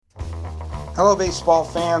Hello, baseball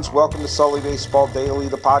fans. Welcome to Sully Baseball Daily,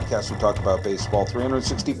 the podcast. We talk about baseball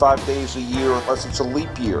 365 days a year, unless it's a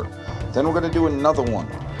leap year. Then we're going to do another one.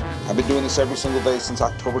 I've been doing this every single day since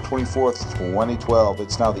October 24th, 2012.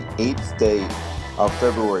 It's now the 8th day of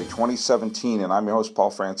February 2017, and I'm your host,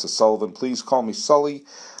 Paul Francis Sullivan. Please call me Sully.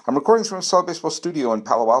 I'm recording from the Sully Baseball Studio in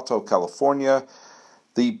Palo Alto, California,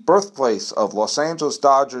 the birthplace of Los Angeles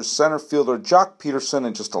Dodgers center fielder Jock Peterson,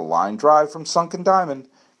 and just a line drive from Sunken Diamond,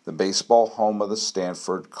 the baseball home of the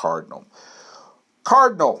Stanford Cardinals.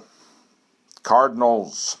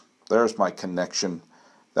 There's my connection.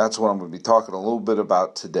 That's what I'm going to be talking a little bit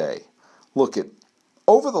about today. Look,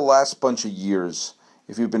 over the last bunch of years,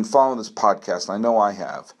 if you've been following this podcast, and I know I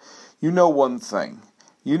have, you know one thing.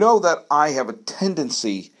 You know that I have a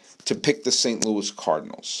tendency to pick the St. Louis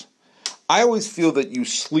Cardinals. I always feel that you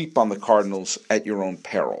sleep on the Cardinals at your own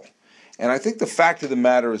peril. And I think the fact of the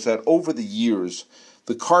matter is that over the years,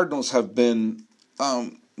 the Cardinals have been, a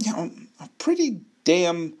pretty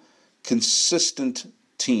damn consistent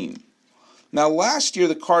team. Now, last year,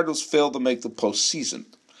 the Cardinals failed to make the postseason.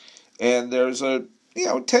 And there's a,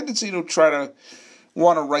 tendency to try to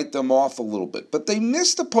want to write them off a little bit. But they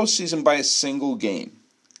missed the postseason by a single game.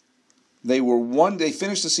 They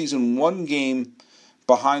finished the season one game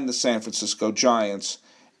behind the San Francisco Giants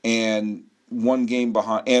and one game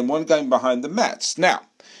behind the Mets. Now,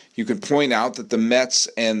 you can point out that the Mets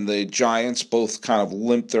and the Giants both kind of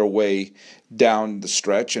limped their way down the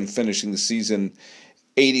stretch and finishing the season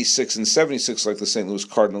 86 and 76 like the St. Louis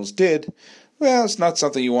Cardinals did. Well, it's not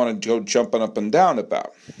something you want to go jumping up and down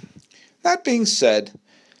about. That being said,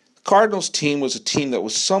 the Cardinals team was a team that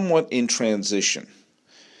was somewhat in transition.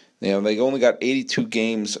 They only got 82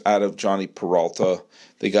 games out of Johnny Peralta.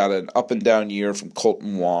 They got an up and down year from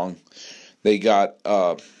Colton Wong. They got,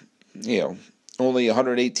 only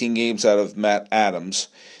 118 games out of Matt Adams.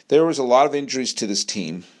 There was a lot of injuries to this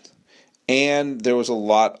team, and there was a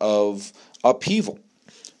lot of upheaval.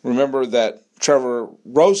 Remember that Trevor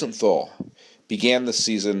Rosenthal began the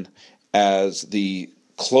season as the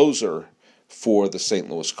closer for the St.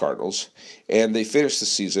 Louis Cardinals, and they finished the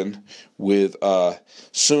season with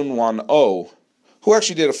Sun Wan Oh, who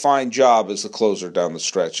actually did a fine job as the closer down the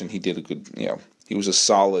stretch, and he did a good, he was a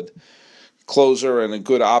solid closer and a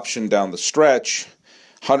good option down the stretch.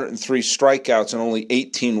 103 strikeouts and only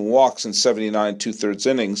 18 walks in 79 2/3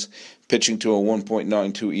 innings, pitching to a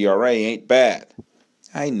 1.92 ERA ain't bad.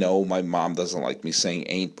 I know my mom doesn't like me saying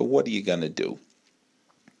ain't, but what are you gonna do?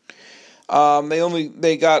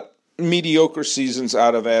 They got mediocre seasons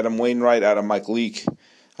out of Adam Wainwright, out of Mike Leake,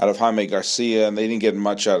 out of Jaime Garcia, and they didn't get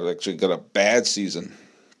much out of it. Actually got a bad season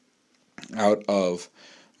out of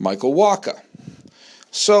Michael Wacha.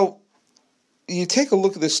 So you take a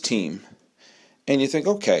look at this team, and you think,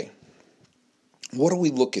 okay, what are we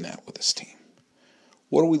looking at with this team?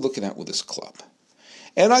 What are we looking at with this club?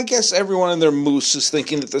 And I guess everyone in their moose is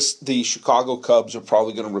thinking that the Chicago Cubs are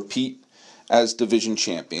probably going to repeat as division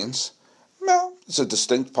champions. Well, it's a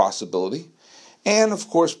distinct possibility. And, of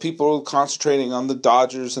course, people are concentrating on the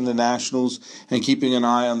Dodgers and the Nationals and keeping an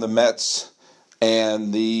eye on the Mets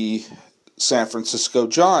and the San Francisco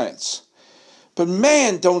Giants. But,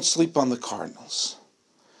 man, don't sleep on the Cardinals.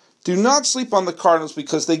 Do not sleep on the Cardinals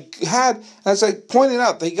because they had, as I pointed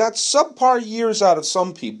out, they got subpar years out of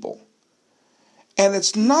some people. And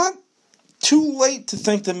it's not too late to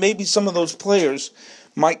think that maybe some of those players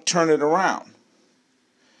might turn it around.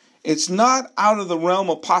 It's not out of the realm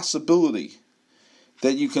of possibility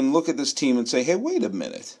that you can look at this team and say, hey, wait a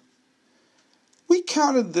minute. We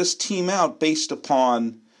counted this team out based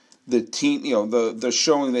upon the team, the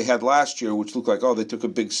showing they had last year, which looked like, they took a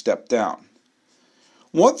big step down.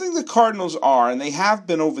 One thing the Cardinals are, and they have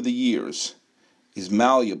been over the years, is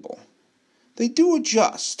malleable. They do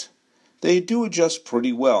adjust. They do adjust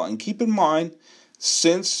pretty well. And keep in mind,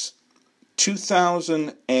 since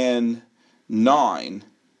 2009,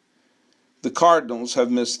 the Cardinals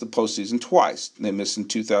have missed the postseason twice. They missed in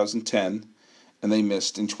 2010, and they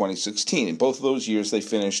missed in 2016. In both of those years, they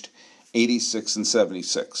finished 86 and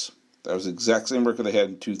 76. That was the exact same record they had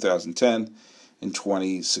in 2010 and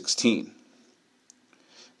 2016.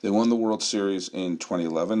 They won the World Series in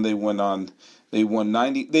 2011. They've won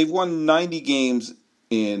 90 games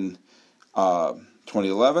in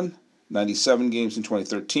 2011, 97 games in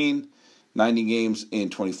 2013, 90 games in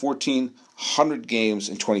 2014, 100 games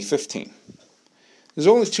in 2015. There's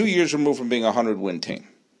only 2 years removed from being a 100-win team.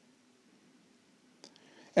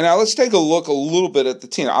 And now let's take a look a little bit at the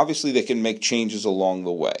team. Obviously, they can make changes along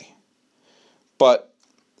the way. But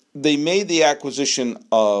they made the acquisition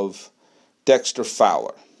of Dexter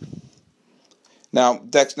Fowler. Now,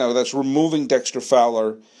 that's removing Dexter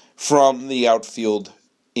Fowler from the outfield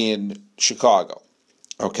in Chicago.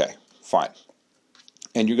 Okay, fine.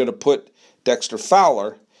 And you're going to put Dexter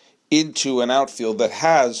Fowler into an outfield that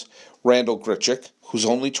has Randall Grichuk, who's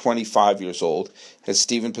only 25 years old, has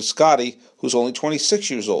Stephen Piscotty, who's only 26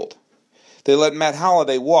 years old. They let Matt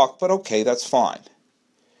Holliday walk, but okay, that's fine.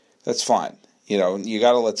 That's fine. You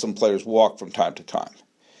got to let some players walk from time to time.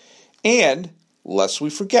 And, lest we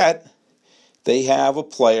forget, they have a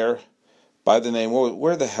player by the name,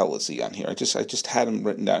 where the hell is he on here? I just had him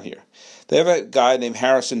written down here. They have a guy named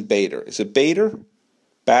Harrison Bader. Is it Bader?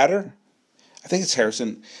 Bader? I think it's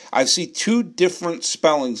Harrison. I see two different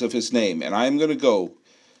spellings of his name, and I'm going to go.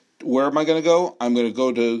 Where am I going to go? I'm going to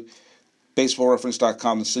go to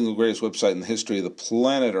BaseballReference.com, the single greatest website in the history of the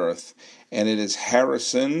planet Earth, and it is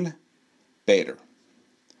Harrison Bader.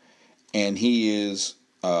 And he is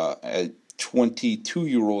a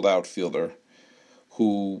 22-year-old outfielder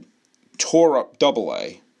who tore up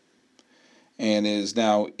Double-A and is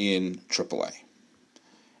now in Triple-A.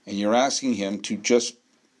 And you're asking him to just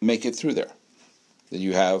make it through there. Then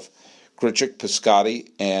you have Grichuk,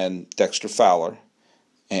 Piscotty, and Dexter Fowler,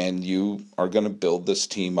 and you are going to build this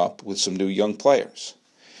team up with some new young players.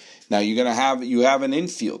 Now you have an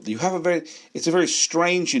infield. It's a very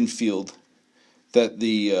strange infield that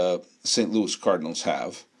the St. Louis Cardinals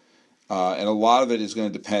have, and a lot of it is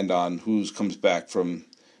going to depend on who comes back from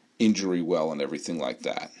injury well and everything like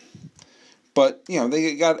that. But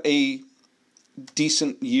they got a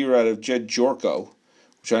decent year out of Jed Jorko,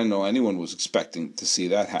 which I didn't know anyone was expecting to see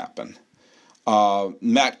that happen.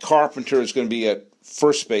 Matt Carpenter is going to be at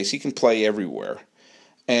first base. He can play everywhere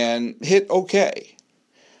and hit okay.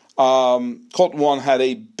 Colton Wong had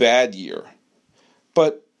a bad year,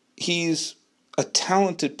 but he's a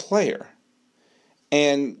talented player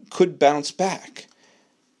and could bounce back.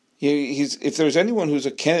 If there's anyone who's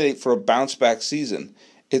a candidate for a bounce back season,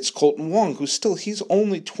 it's Colton Wong, he's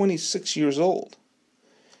only 26 years old.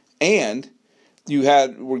 And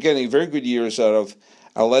we're getting very good years out of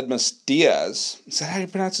Aledmus Diaz. Is that how you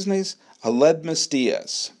pronounce his name? Aledmus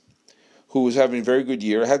Diaz, who was having a very good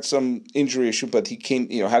year, had some injury issue, but he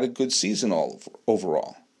had a good season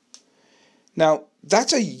overall. Now,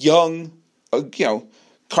 that's a young,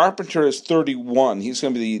 Carpenter is 31. He's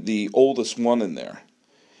going to be the oldest one in there.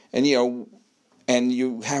 And, and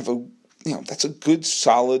you have that's a good,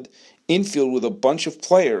 solid infield with a bunch of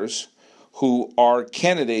players who are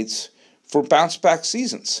candidates for bounce-back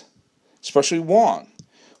seasons, especially Wong,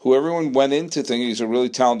 who everyone went into thinking he's a really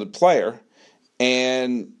talented player,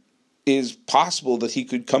 and is possible that he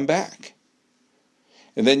could come back.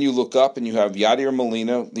 And then you look up and you have Yadier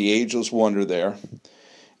Molina, the ageless wonder there,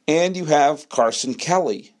 and you have Carson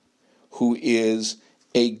Kelly, who is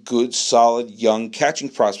a good, solid, young catching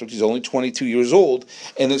prospect. He's only 22 years old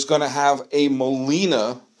and is going to have a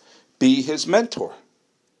Molina be his mentor.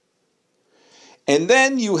 And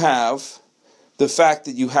then you have the fact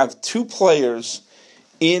that you have two players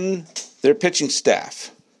in their pitching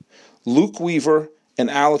staff, Luke Weaver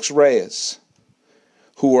and Alex Reyes,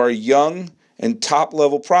 who are young and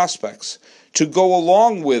top-level prospects, to go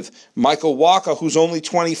along with Michael Wacha, who's only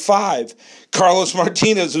 25, Carlos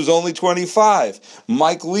Martinez, who's only 25,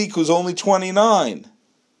 Mike Leake, who's only 29.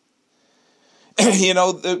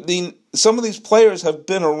 Some of these players have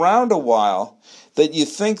been around a while that you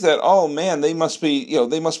think that, oh man, they must be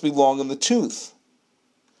long in the tooth.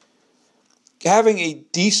 Having a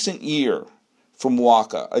decent year from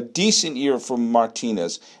Wacha, a decent year from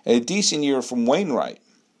Martinez, and a decent year from Wainwright,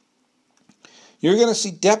 you're going to see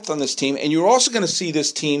depth on this team, and you're also going to see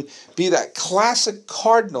this team be that classic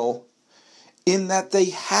Cardinal in that they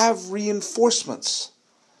have reinforcements.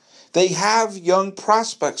 They have young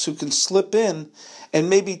prospects who can slip in and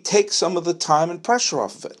maybe take some of the time and pressure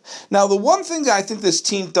off of it. Now, the one thing that I think this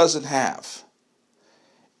team doesn't have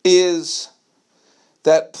is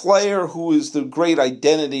that player who is the great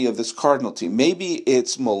identity of this Cardinal team. Maybe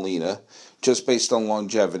it's Molina, just based on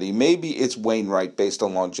longevity. Maybe it's Wainwright based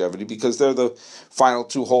on longevity, because they're the final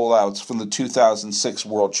two holdouts from the 2006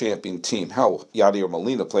 World Champion team. Hell, Yadier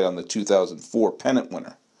Molina played on the 2004 pennant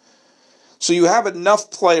winner. So you have enough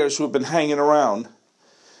players who have been hanging around,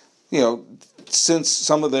 since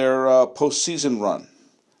some of their postseason run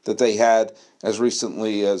that they had as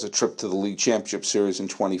recently as a trip to the League Championship Series in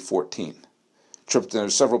 2014.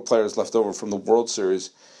 There's several players left over from the World Series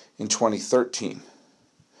in 2013.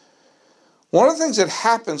 One of the things that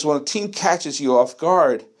happens when a team catches you off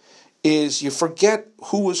guard is you forget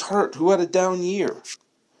who was hurt, who had a down year.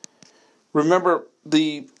 Remember,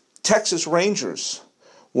 the Texas Rangers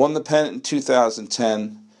won the pennant in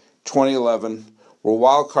 2010, 2011, were a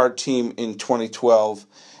wild card team in 2012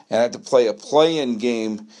 and had to play a play-in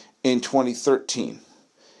game in 2013.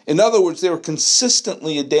 In other words, they were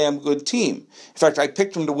consistently a damn good team. In fact, I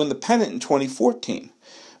picked them to win the pennant in 2014.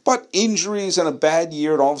 But injuries and a bad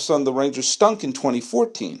year, and all of a sudden the Rangers stunk in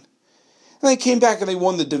 2014. And they came back and they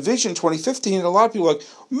won the division in 2015, and a lot of people were like,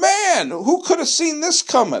 man, who could have seen this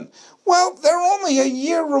coming? Well, they're only a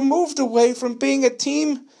year removed away from being a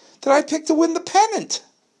team that I picked to win the pennant.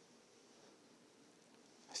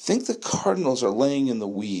 I think the Cardinals are laying in the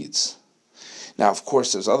weeds. Now, of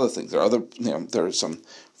course, there's other things. There are some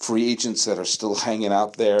free agents that are still hanging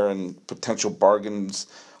out there and potential bargains,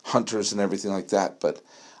 hunters and everything like that. But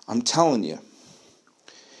I'm telling you,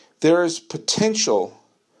 there is potential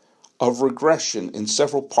of regression in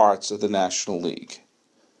several parts of the National League.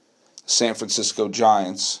 San Francisco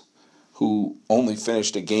Giants, who only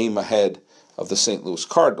finished a game ahead of the St. Louis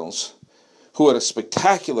Cardinals, who had a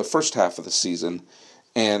spectacular first half of the season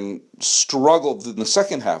and struggled in the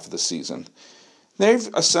second half of the season, they've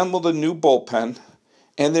assembled a new bullpen,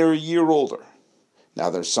 and they're a year older. Now,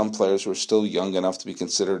 there's some players who are still young enough to be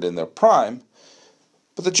considered in their prime,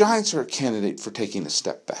 but the Giants are a candidate for taking a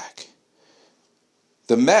step back.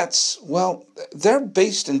 The Mets, well, they're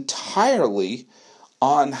based entirely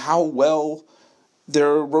on how well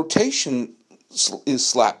their rotation is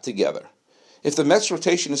slapped together. If the Mets'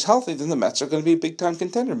 rotation is healthy, then the Mets are going to be a big-time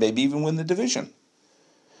contender, maybe even win the division.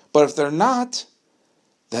 But if they're not,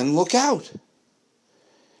 then look out.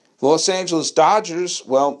 The Los Angeles Dodgers,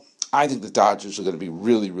 well, I think the Dodgers are going to be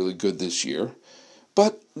really, really good this year.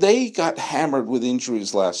 But they got hammered with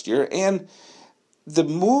injuries last year, and the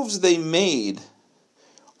moves they made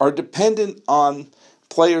are dependent on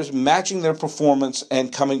players matching their performance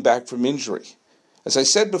and coming back from injury. As I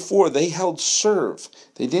said before, they held serve.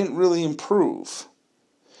 They didn't really improve.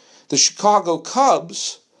 The Chicago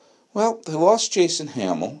Cubs, well, they lost Jason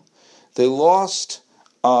Hamill. They lost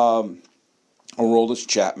Aroldis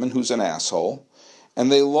Chapman, who's an asshole.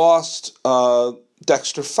 And they lost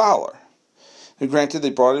Dexter Fowler. And granted, they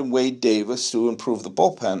brought in Wade Davis to improve the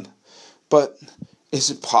bullpen. But is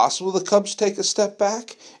it possible the Cubs take a step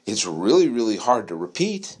back? It's really, really hard to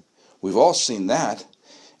repeat. We've all seen that.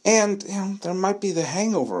 And there might be the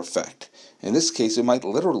hangover effect. In this case, it might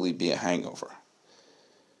literally be a hangover.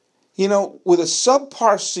 With a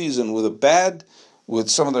subpar season, with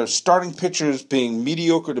some of their starting pitchers being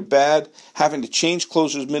mediocre to bad, having to change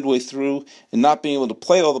closers midway through, and not being able to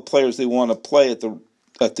play all the players they want to play at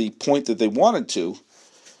the point that they wanted to,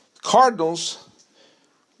 Cardinals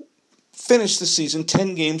finished the season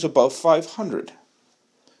 10 games above 500.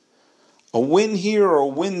 A win here or a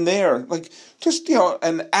win there,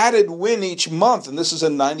 an added win each month, and this is a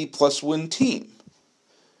 90-plus win team.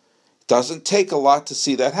 Doesn't take a lot to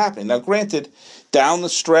see that happening. Now, granted, down the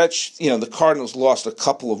stretch, the Cardinals lost a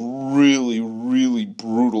couple of really, really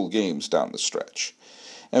brutal games down the stretch.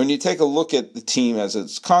 And when you take a look at the team as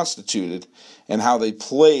it's constituted and how they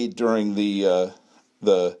played during the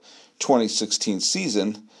 2016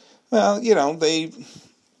 season, well, they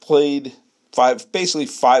played basically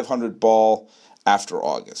 500 ball after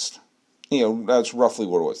August. That's roughly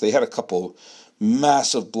what it was. They had a couple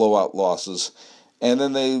massive blowout losses, and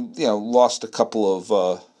then they lost a couple of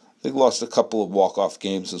walk-off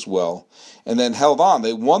games as well, and then held on.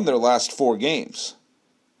 They won their last 4 games.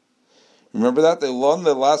 Remember that? They won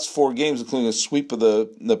their last 4 games, including a sweep of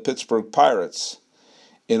the Pittsburgh Pirates,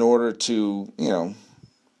 in order to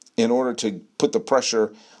put the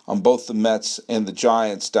pressure on both the Mets and the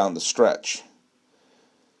Giants down the stretch.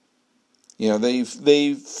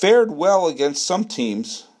 They fared well against some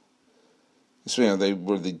teams. So, they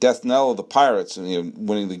were the death knell of the Pirates, and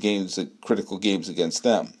winning the critical games against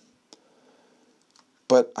them.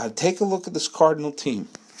 But I take a look at this Cardinal team,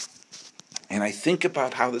 and I think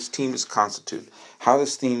about how this team is constituted, how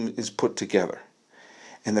this team is put together,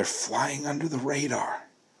 and they're flying under the radar.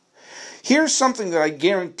 Here's something that I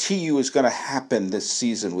guarantee you is going to happen this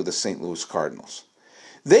season with the St. Louis Cardinals.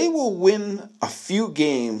 They will win a few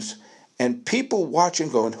games, and people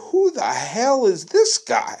watching going, who the hell is this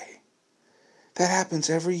guy? That happens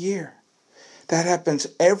every year. That happens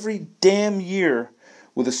every damn year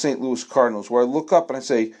with the St. Louis Cardinals, where I look up and I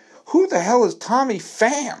say, who the hell is Tommy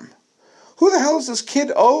Pham? Who the hell is this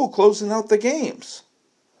kid O closing out the games?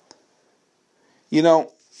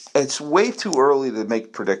 It's way too early to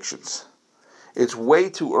make predictions. It's way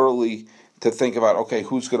too early to think about, okay,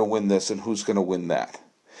 who's going to win this and who's going to win that.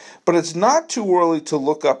 But it's not too early to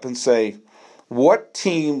look up and say, what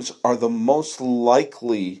teams are the most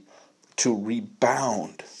likely to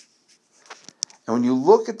rebound? And when you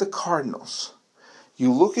look at the Cardinals,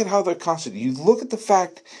 you look at how they're constituted, you look at the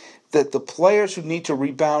fact that the players who need to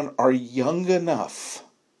rebound are young enough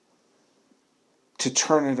to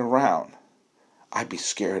turn it around, I'd be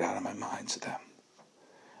scared out of my minds of them.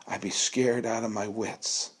 I'd be scared out of my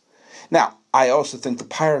wits. Now, I also think the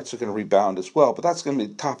Pirates are going to rebound as well, but that's going to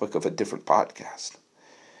be the topic of a different podcast.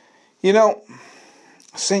 You know,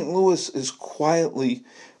 St. Louis is quietly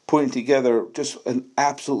putting together just an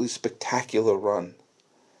absolutely spectacular run.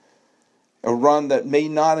 A run that may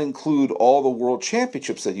not include all the world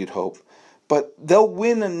championships that you'd hope, but they'll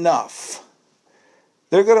win enough.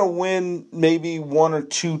 They're going to win maybe 1 or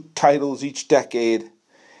 2 titles each decade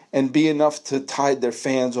and be enough to tide their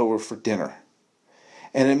fans over for dinner.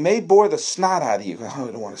 And it may bore the snot out of you. Oh,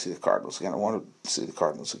 I don't want to see the Cardinals again. I want to see the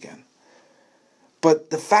Cardinals again. But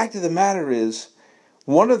the fact of the matter is,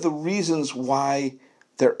 one of the reasons why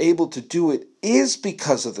they're able to do it is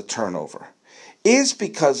because of the turnover, is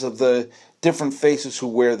because of the different faces who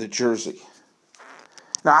wear the jersey.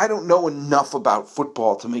 Now, I don't know enough about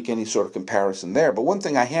football to make any sort of comparison there, but one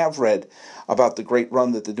thing I have read about the great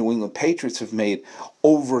run that the New England Patriots have made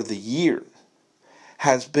over the years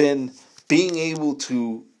has been being able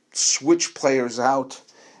to switch players out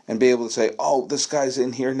and be able to say, oh, this guy's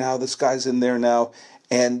in here now, this guy's in there now,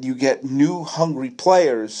 and you get new hungry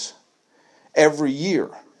players every year.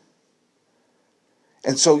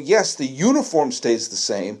 And so, yes, the uniform stays the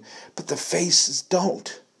same, but the faces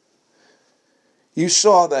don't. You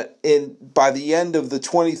saw that by the end of the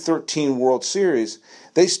 2013 World Series,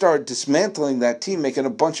 they started dismantling that team, making a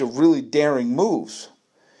bunch of really daring moves.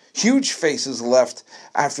 Huge faces left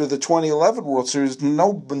after the 2011 World Series,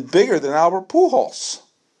 no bigger than Albert Pujols.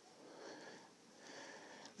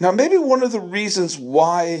 Now, maybe one of the reasons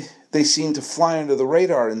why they seem to fly under the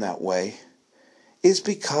radar in that way is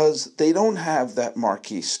because they don't have that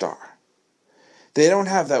marquee star. They don't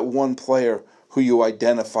have that one player who you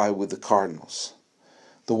identify with the Cardinals,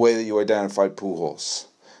 the way that you identified Pujols,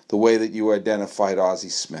 the way that you identified Ozzie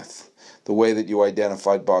Smith, the way that you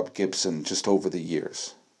identified Bob Gibson just over the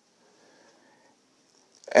years.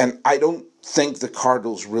 And I don't think the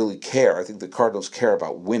Cardinals really care. I think the Cardinals care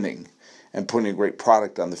about winning and putting a great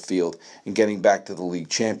product on the field and getting back to the league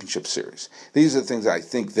championship series. These are the things I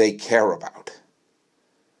think they care about.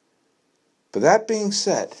 But that being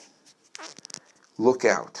said, look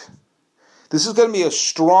out. This is going to be a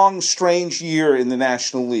strong, strange year in the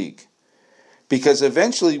National League, because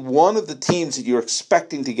eventually one of the teams that you're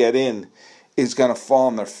expecting to get in is going to fall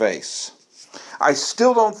on their face. I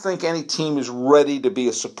still don't think any team is ready to be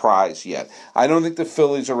a surprise yet. I don't think the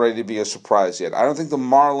Phillies are ready to be a surprise yet. I don't think the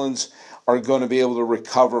Marlins are going to be able to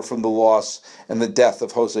recover from the loss and the death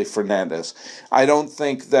of Jose Fernandez. I don't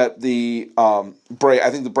think that I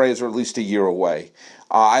think the Braves are at least a year away.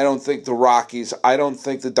 I don't think the Rockies, I don't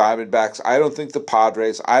think the Diamondbacks, I don't think the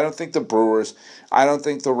Padres, I don't think the Brewers, I don't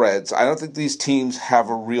think the Reds, I don't think these teams have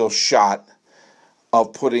a real shot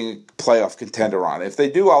of putting a playoff contender on. If they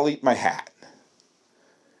do, I'll eat my hat.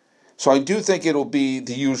 So I do think it'll be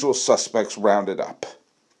the usual suspects rounded up.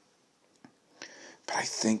 But I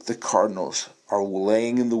think the Cardinals are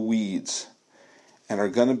laying in the weeds and are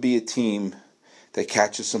going to be a team that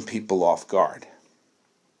catches some people off guard.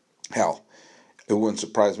 Hell, it wouldn't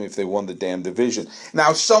surprise me if they won the damn division.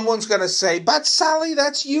 Now, someone's going to say, but Sally,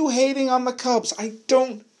 that's you hating on the Cubs. I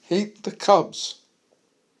don't hate the Cubs.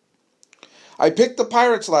 I picked the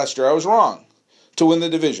Pirates last year. I was wrong to win the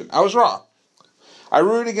division. I was wrong. I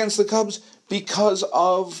rooted against the Cubs because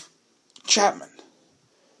of Chapman.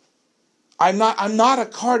 I'm not a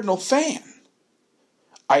Cardinal fan.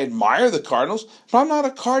 I admire the Cardinals, but I'm not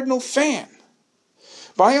a Cardinal fan.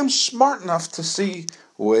 But I am smart enough to see,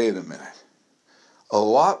 wait a minute. A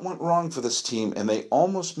lot went wrong for this team, and they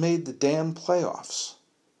almost made the damn playoffs.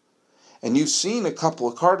 And you've seen a couple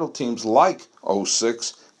of Cardinal teams like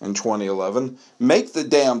 06 and 2011 make the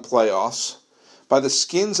damn playoffs by the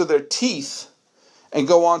skins of their teeth and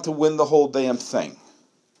go on to win the whole damn thing.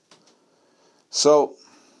 So,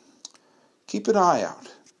 keep an eye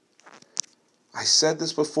out. I said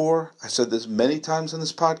this before. I said this many times on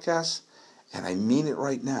this podcast, and I mean it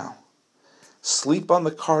right now. Sleep on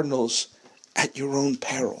the Cardinals at your own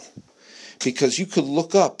peril. Because you could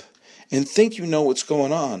look up and think you know what's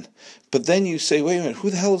going on, but then you say, wait a minute, who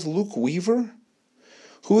the hell is Luke Weaver?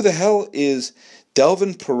 Who the hell is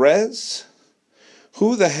Delvin Perez?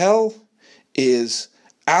 Who the hell is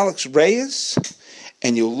Alex Reyes?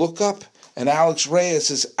 And you look up, and Alex Reyes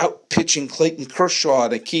is out pitching Clayton Kershaw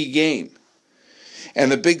at a key game.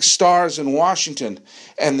 And the big stars in Washington,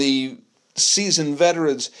 and the seasoned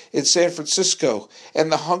veterans in San Francisco, and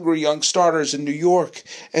the hungry young starters in New York,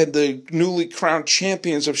 and the newly crowned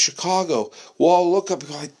champions of Chicago will all look up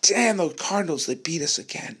and go, damn, those Cardinals, they beat us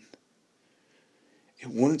again. It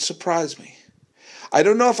wouldn't surprise me. I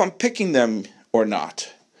don't know if I'm picking them or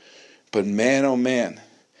not, but man, oh man,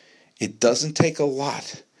 it doesn't take a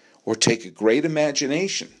lot or take a great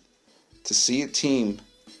imagination to see a team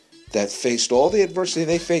that faced all the adversity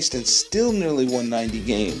they faced and still nearly won 90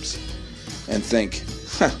 games and think,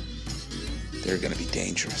 they're going to be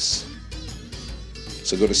dangerous.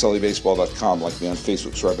 So go to sullybaseball.com, like me on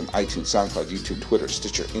Facebook, subscribe on iTunes, SoundCloud, YouTube, Twitter,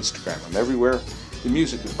 Stitcher, Instagram. I'm everywhere. The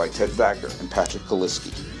music is by Ted Wagner and Patrick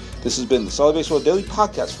Kaliski. This has been the Sully Baseball Daily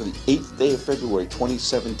Podcast for the 8th day of February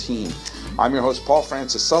 2017. I'm your host, Paul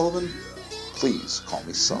Francis Sullivan. Please call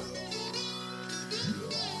me Sully.